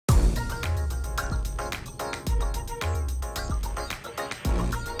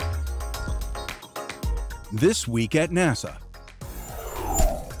This week at NASA.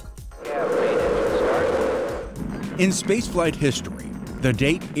 In spaceflight history, the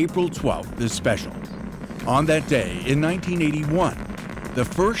date April 12th is special. On that day in 1981, the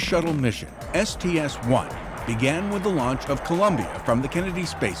first shuttle mission, STS-1, began with the launch of Columbia from the Kennedy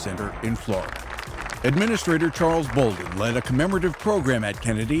Space Center in Florida. Administrator Charles Bolden led a commemorative program at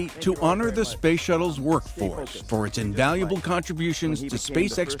Kennedy to honor the Space Shuttle's workforce for its invaluable contributions to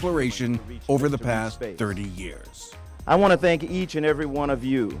space exploration over the past 30 years. I want to thank each and every one of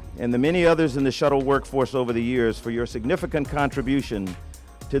you and the many others in the shuttle workforce over the years for your significant contribution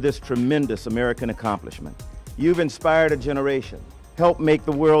to this tremendous American accomplishment. You've inspired a generation, helped make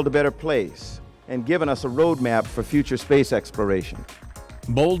the world a better place, and given us a roadmap for future space exploration.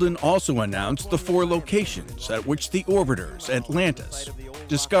 Bolden also announced the 4 locations at which the orbiters Atlantis,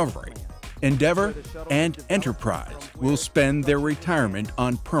 Discovery, Endeavour, and Enterprise will spend their retirement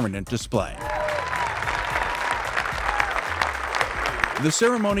on permanent display. The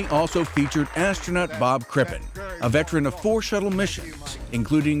ceremony also featured astronaut Bob Crippen, a veteran of 4 shuttle missions,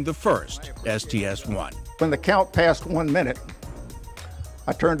 including the first, STS-1. When the count passed 1 minute,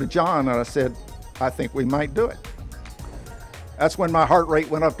 I turned to John and I said, I think we might do it. That's when my heart rate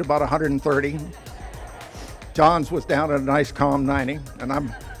went up to about 130. John's was down at a nice calm 90,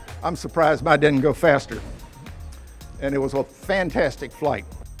 and I'm surprised mine didn't go faster. And it was a fantastic flight.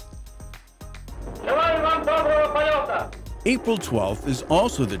 April 12th is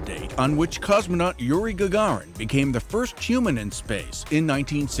also the date on which cosmonaut Yuri Gagarin became the first human in space in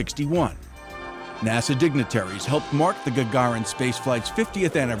 1961. NASA dignitaries helped mark the Gagarin spaceflight's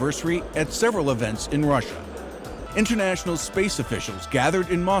 50th anniversary at several events in Russia. International space officials gathered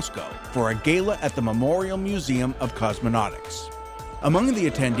in Moscow for a gala at the Memorial Museum of Cosmonautics. Among the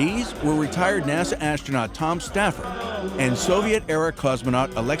attendees were retired NASA astronaut Tom Stafford and Soviet-era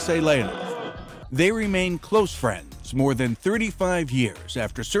cosmonaut Alexei Leonov. They remain close friends more than 35 years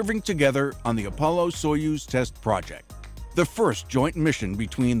after serving together on the Apollo-Soyuz test project, the first joint mission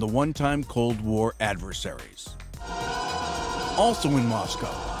between the one-time Cold War adversaries. Also in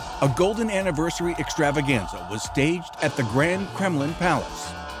Moscow, a golden anniversary extravaganza was staged at the Grand Kremlin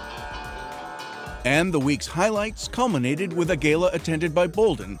Palace. And the week's highlights culminated with a gala attended by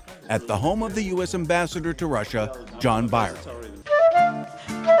Bolden at the home of the U.S. Ambassador to Russia, John Byron.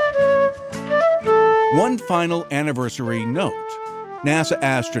 One final anniversary note: NASA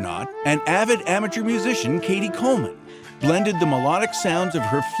astronaut and avid amateur musician Katie Coleman blended the melodic sounds of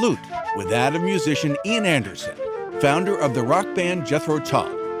her flute with that of musician Ian Anderson, founder of the rock band Jethro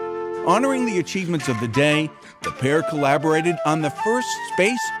Tull. Honoring the achievements of the day, the pair collaborated on the first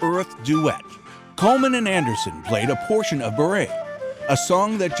Space-Earth duet. Coleman and Anderson played a portion of Beret, a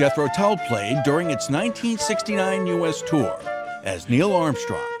song that Jethro Tull played during its 1969 U.S. tour, as Neil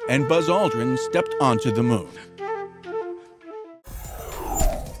Armstrong and Buzz Aldrin stepped onto the moon.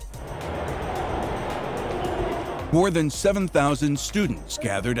 More than 7,000 students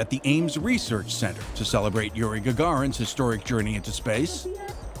gathered at the Ames Research Center to celebrate Yuri Gagarin's historic journey into space.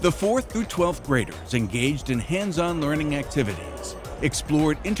 The 4th through 12th graders engaged in hands-on learning activities,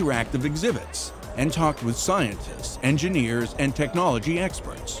 explored interactive exhibits, and talked with scientists, engineers, and technology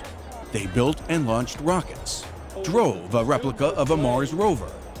experts. They built and launched rockets, drove a replica of a Mars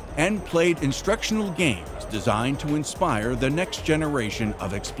rover, and played instructional games designed to inspire the next generation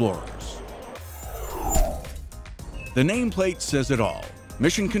of explorers. The nameplate says it all.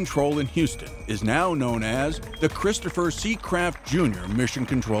 Mission Control in Houston is now known as the Christopher C. Kraft Jr. Mission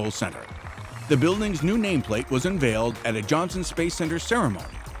Control Center. The building's new nameplate was unveiled at a Johnson Space Center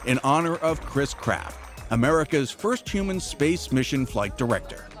ceremony in honor of Chris Kraft, America's first human space mission flight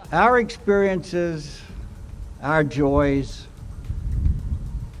director. Our experiences, our joys,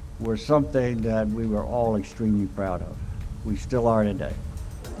 were something that we were all extremely proud of. We still are today.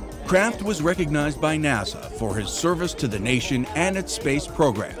 Kraft was recognized by NASA for his service to the nation and its space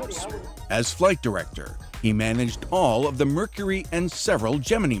programs. As flight director, he managed all of the Mercury and several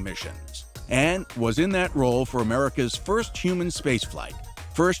Gemini missions, and was in that role for America's first human spaceflight,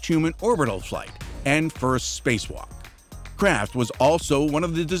 first human orbital flight, and first spacewalk. Kraft was also one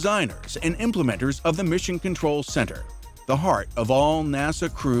of the designers and implementers of the Mission Control Center, the heart of all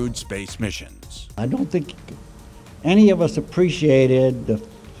NASA crewed space missions. I don't think any of us appreciated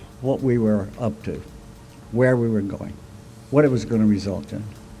what we were up to, where we were going, what it was going to result in,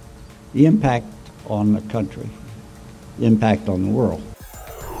 the impact on the country, the impact on the world.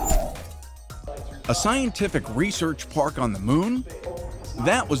 A scientific research park on the moon?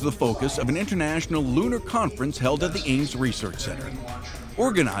 That was the focus of an international lunar conference held at the Ames Research Center,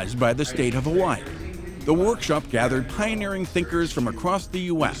 organized by the state of Hawaii. The workshop gathered pioneering thinkers from across the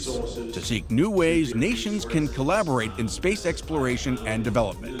U.S. to seek new ways nations can collaborate in space exploration and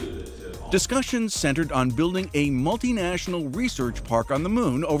development. Discussions centered on building a multinational research park on the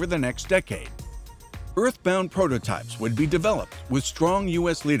Moon over the next decade. Earthbound prototypes would be developed with strong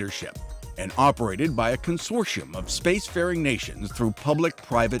U.S. leadership and operated by a consortium of spacefaring nations through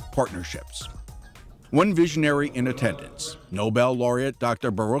public-private partnerships. One visionary in attendance, Nobel laureate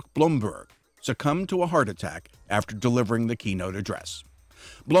Dr. Baruch Blumberg, succumbed to a heart attack after delivering the keynote address.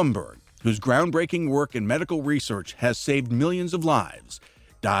 Blumberg, whose groundbreaking work in medical research has saved millions of lives,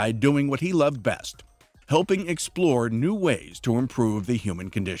 died doing what he loved best, helping explore new ways to improve the human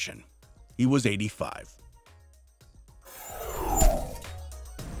condition. He was 85.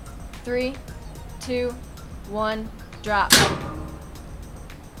 3, 2, 1, drop.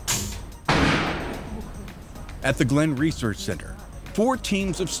 At the Glenn Research Center, 4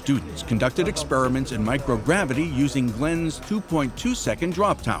 teams of students conducted experiments in microgravity using Glenn's 2.2-second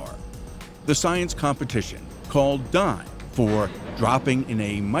drop tower. The science competition, called DIME for Dropping in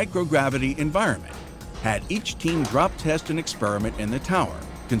a Microgravity Environment, had each team drop test an experiment in the tower,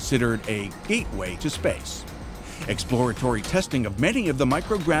 considered a gateway to space. Exploratory testing of many of the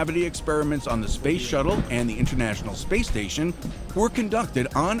microgravity experiments on the Space Shuttle and the International Space Station were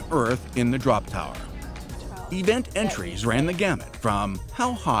conducted on Earth in the drop tower. Event entries ran the gamut from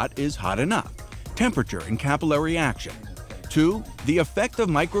how hot is hot enough, temperature and capillary action, to the effect of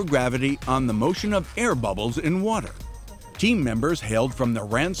microgravity on the motion of air bubbles in water. Team members hailed from the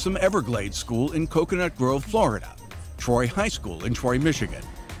Ransom Everglades School in Coconut Grove, Florida, Troy High School in Troy, Michigan,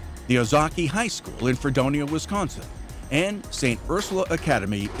 the Ozaki High School in Fredonia, Wisconsin, and St. Ursula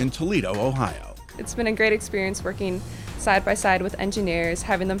Academy in Toledo, Ohio. It's been a great experience working side by side with engineers,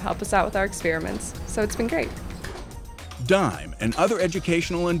 having them help us out with our experiments, so it's been great. DIME and other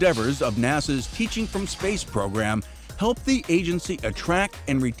educational endeavors of NASA's Teaching from Space program help the agency attract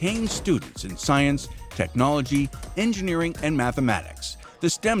and retain students in science, technology, engineering, and mathematics, the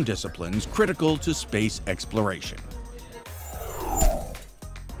STEM disciplines critical to space exploration.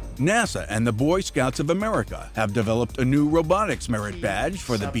 NASA and the Boy Scouts of America have developed a new robotics merit badge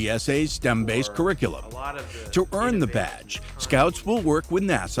for the BSA's STEM-based curriculum. To earn the badge, Scouts will work with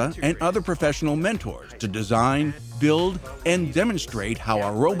NASA and other professional mentors to design, build, and demonstrate how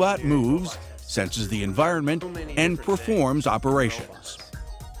a robot moves, senses the environment, and performs operations.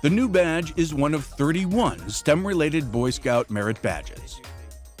 The new badge is one of 31 STEM-related Boy Scout merit badges.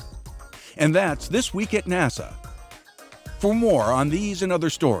 And that's This Week at NASA. For more on these and other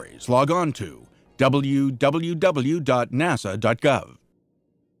stories, log on to www.nasa.gov.